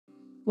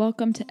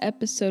Welcome to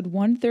episode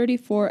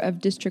 134 of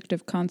District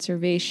of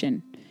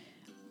Conservation.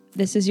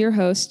 This is your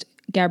host,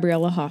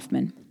 Gabriella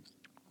Hoffman.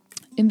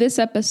 In this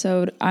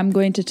episode, I'm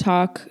going to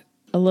talk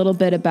a little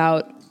bit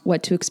about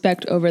what to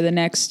expect over the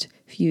next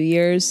few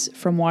years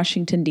from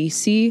Washington,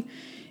 D.C.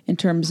 in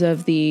terms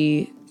of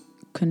the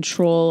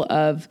control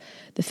of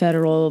the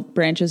federal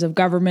branches of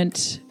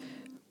government,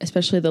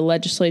 especially the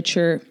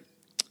legislature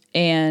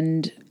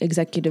and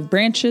executive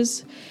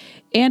branches.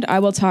 And I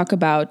will talk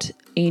about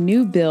a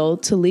new bill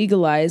to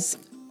legalize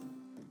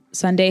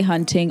Sunday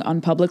hunting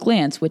on public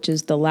lands, which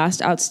is the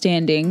last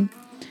outstanding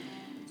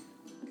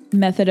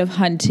method of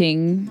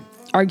hunting,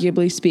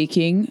 arguably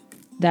speaking,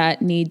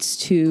 that needs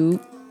to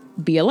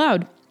be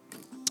allowed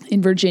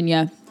in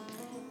Virginia.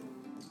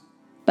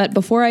 But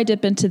before I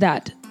dip into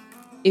that,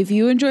 if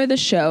you enjoy the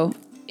show,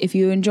 if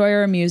you enjoy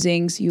our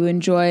musings, you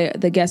enjoy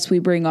the guests we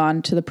bring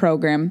on to the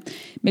program,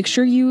 make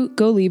sure you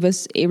go leave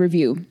us a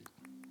review.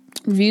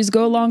 Reviews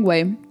go a long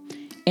way,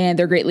 and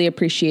they're greatly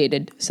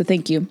appreciated, so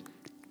thank you.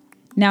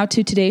 Now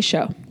to today's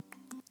show.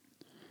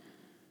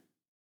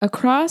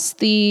 Across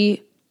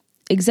the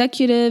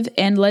executive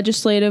and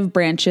legislative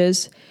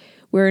branches,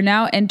 we're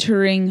now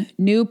entering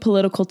new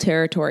political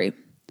territory.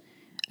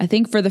 I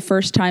think for the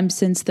first time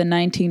since the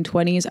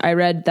 1920s, I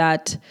read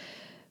that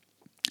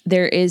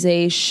there is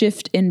a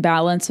shift in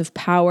balance of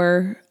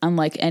power,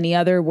 unlike any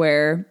other,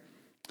 where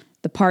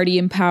the party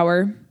in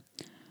power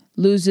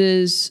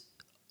loses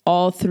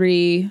all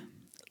three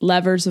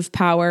levers of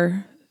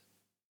power: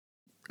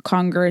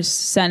 Congress,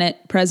 Senate,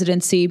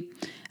 presidency,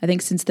 I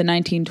think since the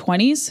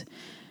 1920s.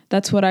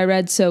 That's what I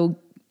read. So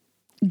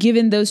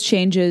given those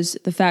changes,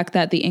 the fact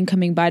that the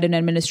incoming Biden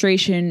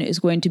administration is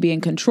going to be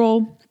in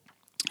control,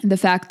 the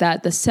fact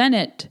that the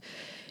Senate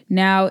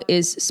now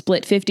is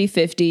split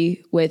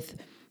 50-50 with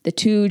the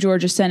two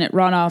Georgia Senate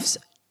runoffs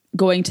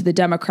going to the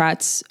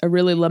Democrats, a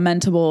really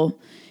lamentable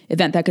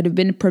event that could have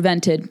been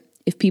prevented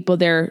if people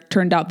there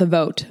turned out the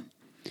vote.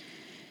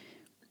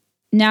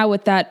 Now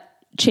with that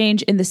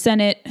change in the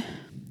Senate,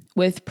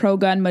 with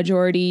pro-gun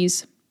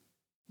majorities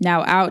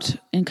now out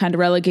and kind of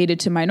relegated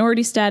to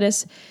minority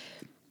status,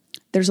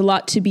 there's a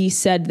lot to be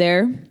said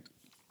there.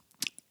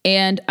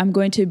 And I'm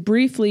going to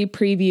briefly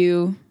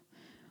preview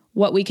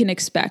what we can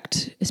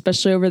expect,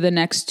 especially over the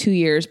next 2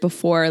 years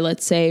before,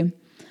 let's say,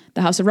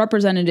 the House of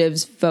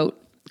Representatives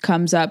vote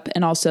comes up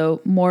and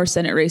also more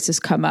Senate races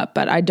come up.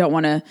 But I don't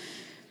want to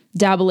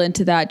dabble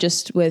into that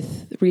just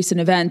with recent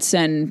events,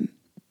 and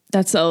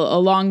that's a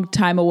long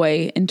time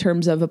away in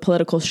terms of a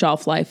political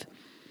shelf life.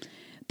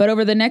 But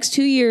over the next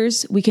 2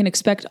 years, we can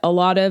expect a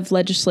lot of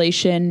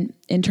legislation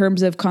in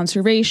terms of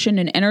conservation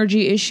and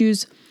energy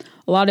issues.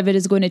 A lot of it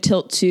is going to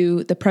tilt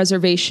to the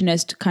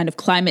preservationist, kind of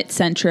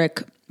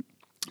climate-centric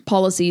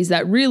policies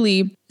that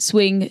really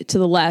swing to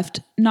the left,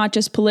 not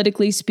just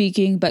politically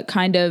speaking, but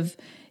kind of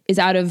is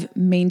out of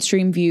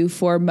mainstream view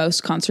for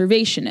most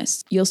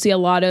conservationists. You'll see a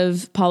lot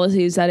of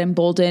policies that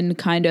embolden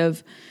kind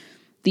of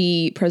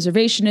the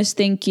preservationist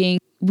thinking.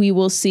 We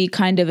will see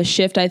kind of a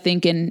shift, I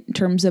think, in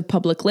terms of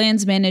public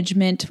lands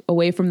management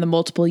away from the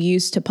multiple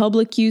use to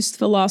public use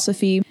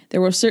philosophy. There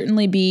will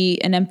certainly be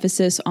an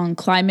emphasis on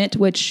climate,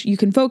 which you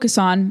can focus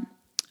on,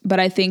 but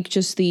I think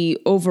just the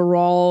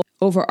overall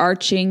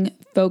overarching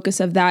focus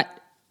of that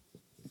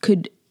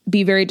could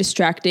be very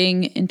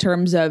distracting in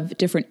terms of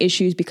different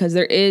issues, because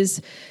there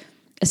is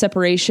a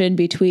separation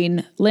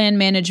between land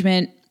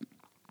management,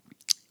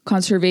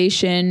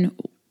 conservation,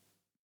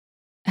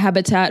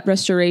 habitat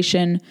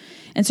restoration,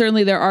 and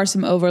certainly there are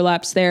some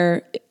overlaps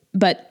there,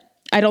 but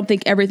I don't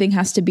think everything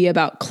has to be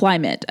about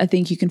climate. I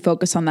think you can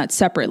focus on that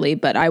separately,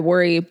 but I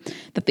worry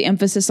that the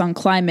emphasis on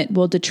climate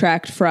will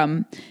detract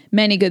from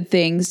many good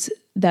things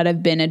that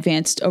have been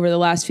advanced over the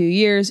last few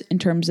years in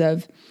terms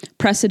of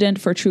precedent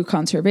for true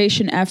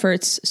conservation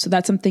efforts. So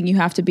that's something you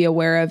have to be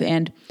aware of.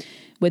 And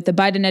with the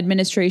Biden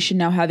administration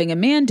now having a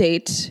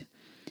mandate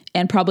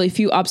and probably a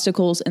few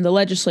obstacles in the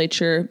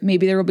legislature,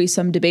 maybe there will be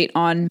some debate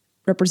on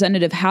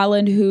Representative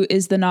Haaland, who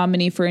is the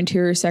nominee for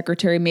Interior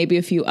Secretary, maybe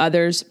a few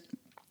others.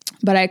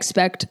 But I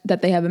expect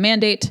that they have a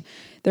mandate.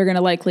 They're going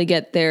to likely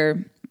get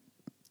their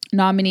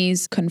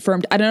nominees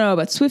confirmed. I don't know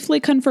about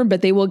swiftly confirmed,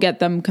 but they will get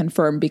them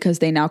confirmed because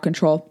they now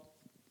control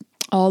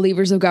all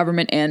levers of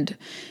government, and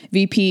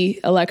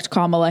VP-elect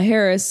Kamala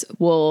Harris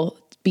will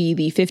be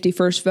the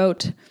 51st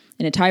vote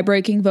in a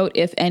tie-breaking vote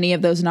if any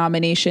of those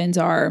nominations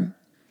are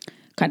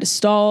kind of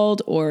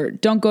stalled or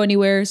don't go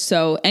anywhere.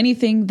 So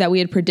anything that we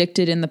had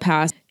predicted in the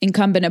past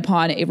incumbent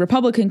upon a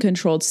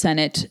Republican-controlled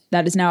Senate,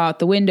 that is now out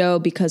the window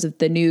because of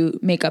the new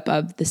makeup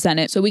of the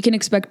Senate. So we can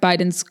expect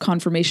Biden's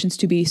confirmations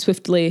to be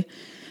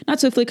not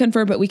swiftly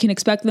confirmed, but we can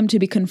expect them to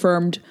be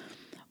confirmed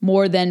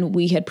more than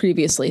we had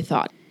previously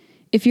thought.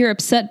 If you're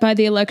upset by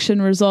the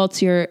election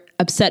results, you're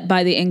upset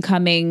by the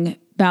incoming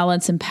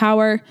balance in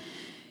power,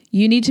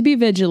 you need to be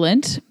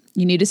vigilant.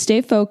 You need to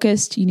stay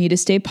focused, you need to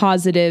stay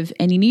positive,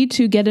 and you need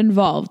to get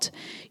involved.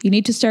 You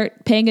need to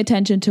start paying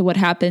attention to what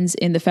happens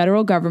in the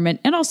federal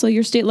government and also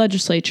your state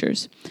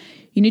legislatures.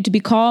 You need to be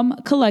calm,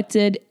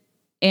 collected,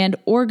 and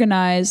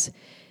organize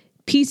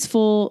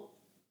peaceful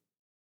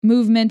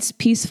movements,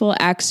 peaceful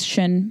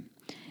action,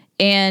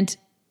 and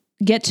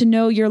get to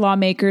know your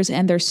lawmakers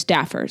and their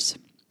staffers.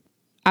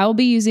 I will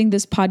be using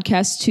this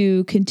podcast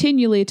to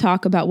continually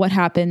talk about what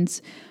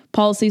happens,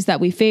 policies that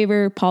we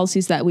favor,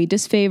 policies that we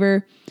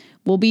disfavor.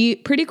 We'll be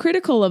pretty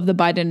critical of the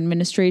Biden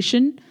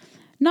administration,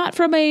 not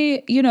from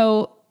a,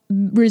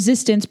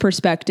 resistance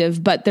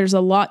perspective, but there's a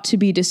lot to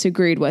be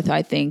disagreed with,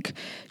 I think,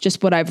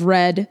 just what I've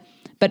read.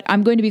 But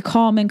I'm going to be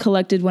calm and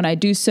collected when I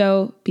do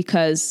so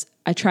because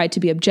I try to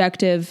be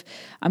objective.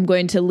 I'm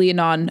going to lean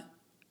on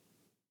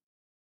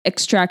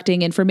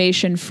extracting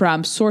information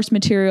from source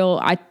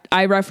material.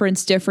 I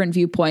reference different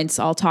viewpoints.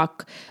 I'll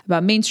talk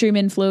about mainstream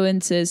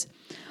influences.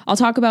 I'll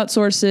talk about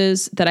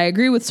sources that I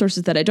agree with,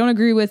 sources that I don't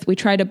agree with. We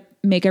try to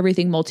make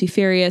everything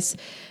multifarious.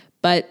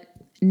 But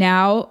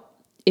now,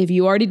 if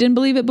you already didn't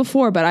believe it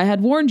before, but I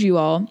had warned you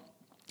all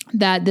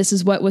that this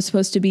is what was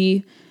supposed to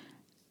be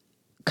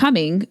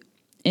coming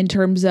in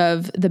terms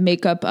of the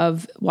makeup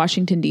of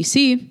Washington,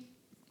 D.C.,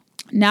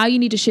 now you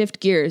need to shift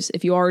gears.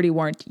 If you already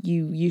weren't,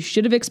 you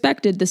should have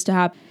expected this to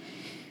happen.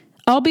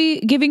 I'll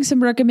be giving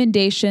some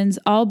recommendations.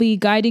 I'll be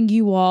guiding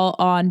you all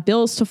on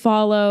bills to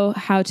follow,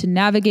 how to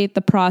navigate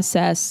the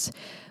process.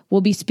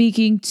 We'll be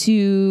speaking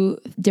to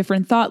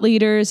different thought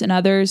leaders and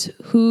others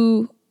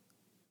who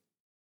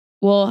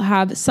will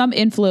have some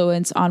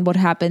influence on what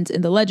happens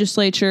in the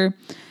legislature.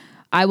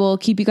 I will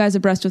keep you guys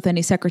abreast with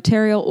any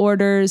secretarial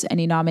orders,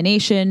 any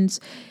nominations,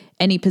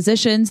 any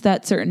positions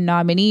that certain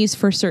nominees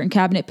for certain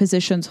cabinet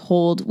positions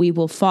hold. We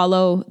will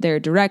follow their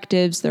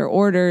directives, their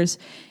orders,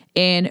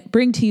 and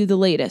bring to you the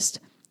latest.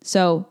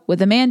 So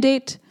with a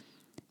mandate,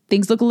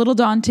 things look a little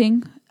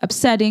daunting,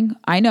 upsetting,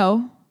 I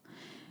know,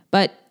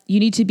 but you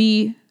need to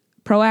be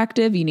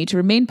proactive, you need to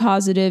remain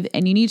positive,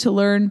 and you need to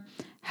learn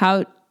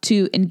how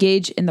to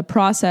engage in the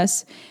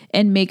process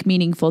and make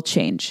meaningful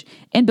change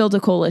and build a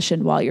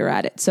coalition while you're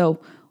at it. So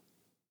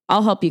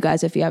I'll help you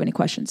guys if you have any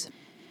questions.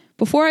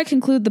 Before I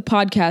conclude the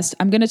podcast,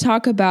 I'm going to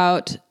talk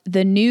about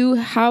the new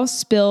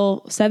House Bill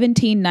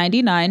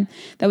 1799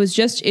 that was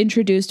just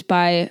introduced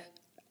by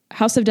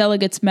House of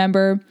Delegates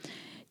member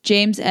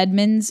James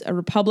Edmonds, a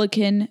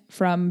Republican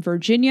from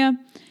Virginia.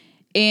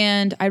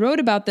 And I wrote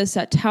about this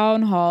at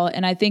Town Hall,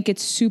 and I think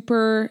it's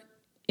super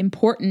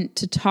important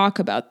to talk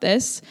about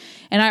this.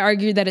 And I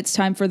argued that it's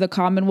time for the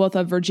Commonwealth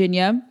of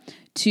Virginia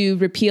to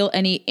repeal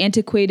any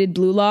antiquated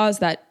blue laws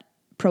that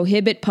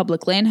prohibit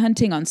public land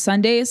hunting on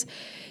Sundays.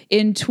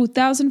 In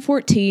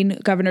 2014,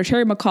 Governor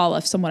Terry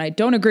McAuliffe, someone I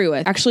don't agree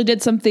with, actually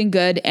did something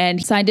good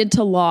and signed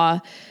into law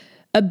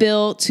a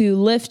bill to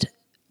lift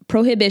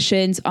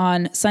prohibitions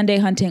on Sunday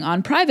hunting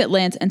on private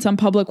lands and some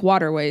public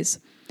waterways.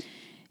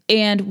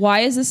 And why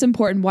is this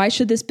important? Why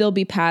should this bill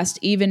be passed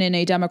even in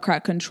a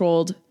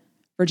Democrat-controlled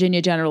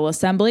Virginia General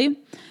Assembly?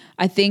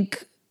 I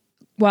think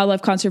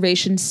wildlife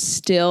conservation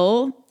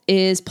still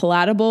is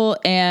palatable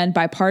and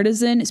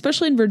bipartisan,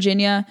 especially in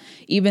Virginia,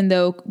 even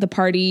though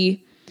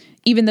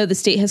the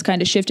state has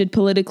kind of shifted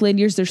politically in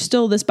years, there's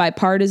still this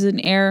bipartisan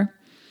air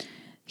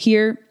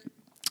here.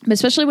 But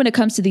especially when it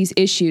comes to these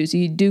issues,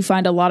 you do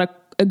find a lot of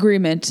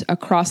agreement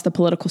across the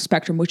political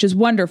spectrum, which is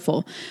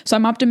wonderful. So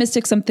I'm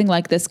optimistic something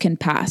like this can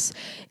pass.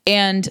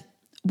 And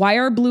why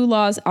are blue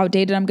laws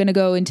outdated? I'm going to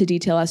go into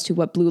detail as to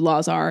what blue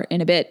laws are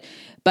in a bit.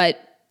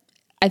 But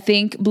I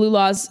think blue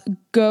laws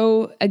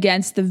go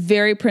against the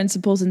very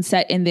principles and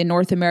set in the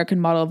North American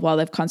model of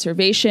wildlife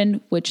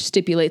conservation, which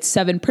stipulates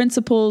 7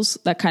 principles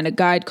that kind of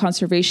guide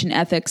conservation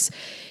ethics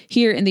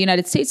here in the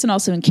United States and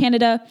also in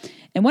Canada.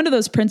 And one of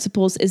those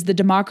principles is the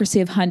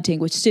democracy of hunting,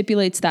 which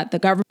stipulates that the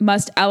government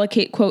must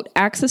allocate, quote,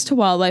 access to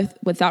wildlife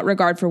without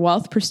regard for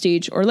wealth,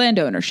 prestige, or land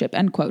ownership,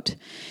 end quote.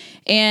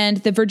 And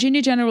the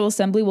Virginia General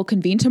Assembly will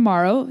convene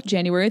tomorrow,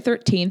 January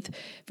 13th,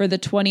 for the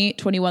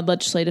 2021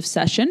 legislative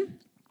session.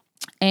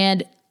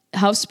 And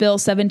House Bill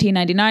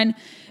 1799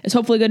 is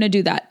hopefully going to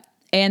do that.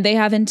 And they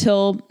have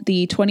until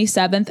the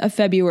 27th of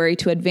February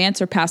to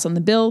advance or pass on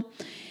the bill.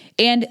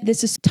 And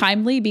this is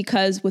timely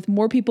because with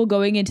more people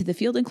going into the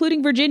field,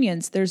 including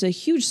Virginians, there's a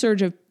huge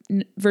surge of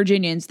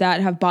Virginians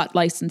that have bought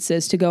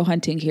licenses to go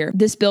hunting here.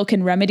 This bill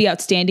can remedy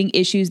outstanding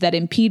issues that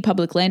impede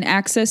public land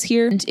access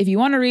here. And if you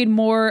want to read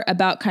more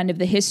about kind of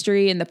the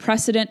history and the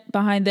precedent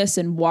behind this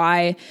and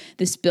why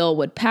this bill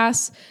would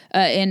pass,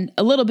 and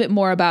a little bit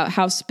more about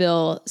House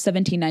Bill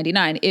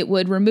 1799, it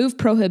would remove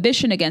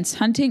prohibition against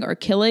hunting or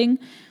killing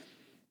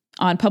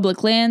on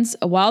public lands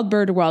a wild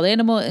bird or wild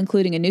animal,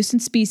 including a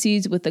nuisance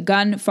species, with a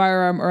gun,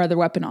 firearm, or other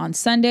weapon on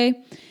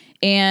Sunday.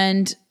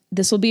 And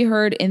this will be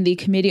heard in the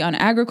Committee on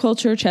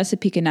Agriculture,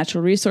 Chesapeake, and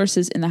Natural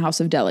Resources in the House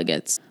of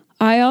Delegates.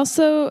 I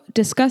also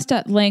discussed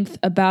at length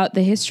about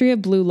the history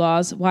of blue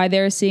laws, why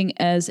they're seen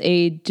as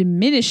a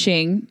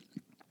diminishing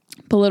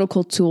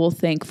political tool,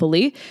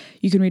 thankfully.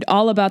 You can read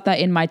all about that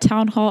in my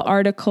Town Hall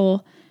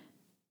article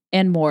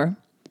and more.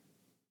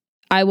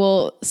 I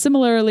will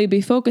similarly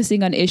be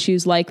focusing on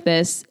issues like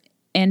this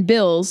and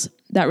bills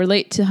that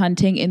relate to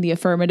hunting in the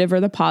affirmative or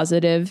the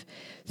positive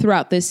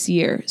throughout this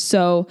year.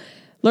 So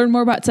learn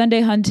more about Sunday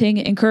hunting.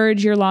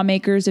 Encourage your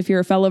lawmakers, if you're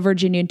a fellow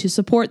Virginian, to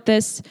support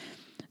this.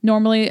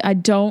 Normally, I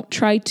don't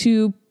try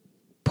to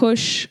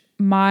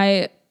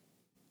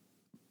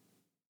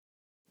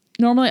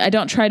Normally, I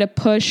don't try to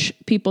push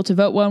people to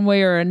vote one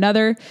way or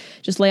another,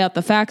 just lay out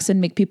the facts and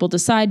make people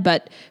decide.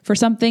 But for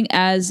something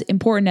as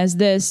important as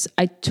this,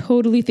 I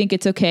totally think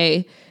it's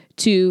okay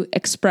to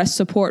express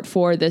support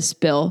for this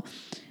bill.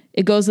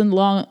 It goes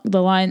along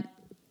the line.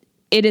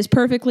 It is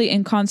perfectly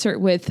in concert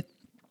with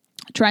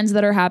trends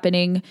that are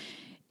happening.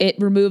 It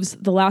removes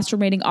the last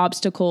remaining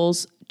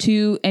obstacles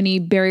to any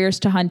barriers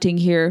to hunting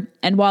here.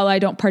 And while I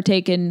don't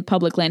partake in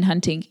public land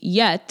hunting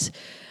yet,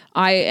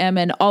 I am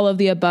an all of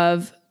the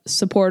above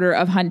supporter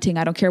of hunting.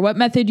 I don't care what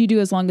method you do,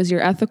 as long as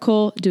you're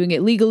ethical, doing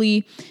it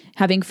legally,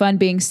 having fun,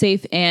 being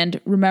safe, and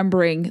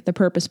remembering the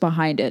purpose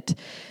behind it.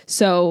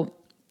 So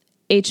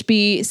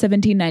HB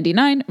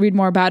 1799, read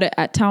more about it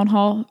at Town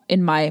Hall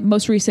in my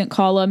most recent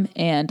column,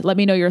 and let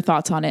me know your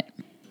thoughts on it.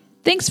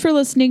 Thanks for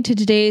listening to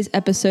today's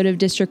episode of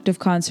District of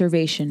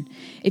Conservation.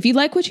 If you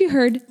like what you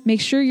heard, make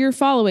sure you're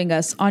following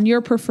us on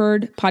your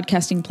preferred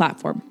podcasting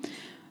platform.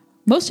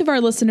 Most of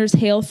our listeners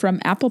hail from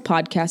Apple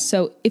Podcasts,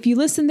 so if you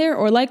listen there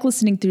or like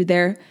listening through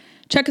there,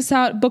 check us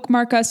out,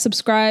 bookmark us,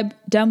 subscribe,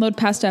 download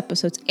past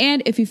episodes,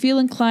 and if you feel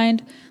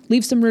inclined,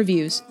 leave some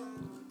reviews.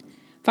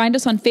 Find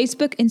us on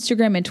Facebook,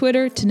 Instagram, and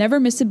Twitter to never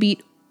miss a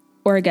beat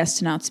or a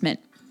guest announcement.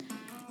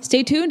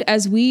 Stay tuned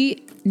as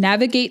we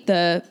navigate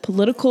the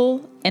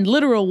political and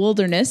literal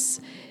wilderness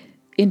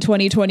in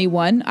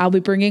 2021. I'll be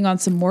bringing on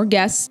some more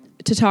guests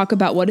to talk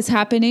about what is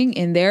happening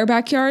in their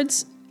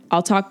backyards.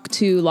 I'll talk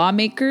to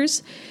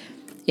lawmakers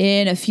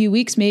in a few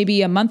weeks,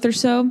 maybe a month or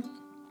so,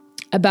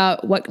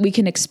 about what we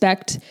can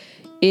expect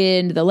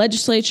in the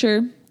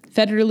legislature,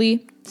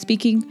 federally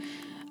speaking.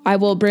 I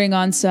will bring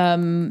on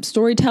some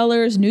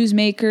storytellers,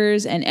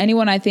 newsmakers, and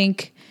anyone I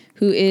think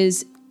who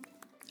is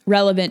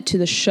relevant to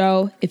the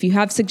show. If you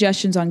have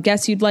suggestions on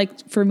guests you'd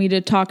like for me to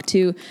talk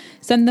to,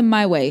 send them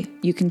my way.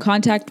 You can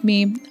contact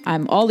me.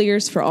 I'm all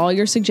ears for all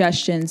your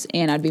suggestions,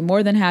 and I'd be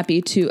more than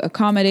happy to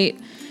accommodate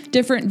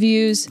different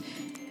views,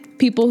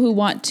 people who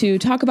want to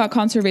talk about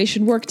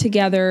conservation, work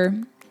together,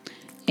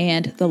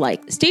 and the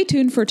like. Stay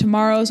tuned for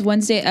tomorrow's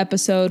Wednesday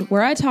episode,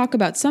 where I talk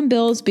about some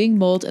bills being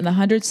mulled in the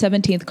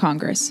 117th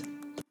Congress.